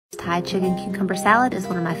Thai chicken cucumber salad is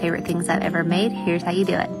one of my favorite things I've ever made. Here's how you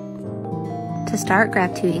do it. To start,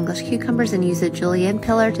 grab 2 English cucumbers and use a julienne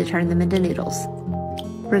peeler to turn them into noodles.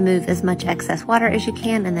 Remove as much excess water as you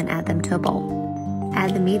can and then add them to a bowl.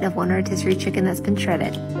 Add the meat of 1 rotisserie chicken that's been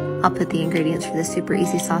shredded. I'll put the ingredients for this super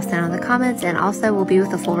easy sauce down in the comments, and also will be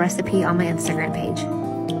with a full recipe on my Instagram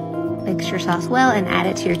page. Mix your sauce well and add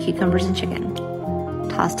it to your cucumbers and chicken.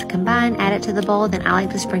 Toss to combine, add it to the bowl, then I like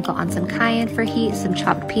to sprinkle on some cayenne for heat, some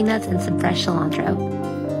chopped peanuts, and some fresh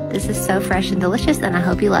cilantro. This is so fresh and delicious, and I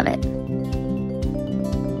hope you love it.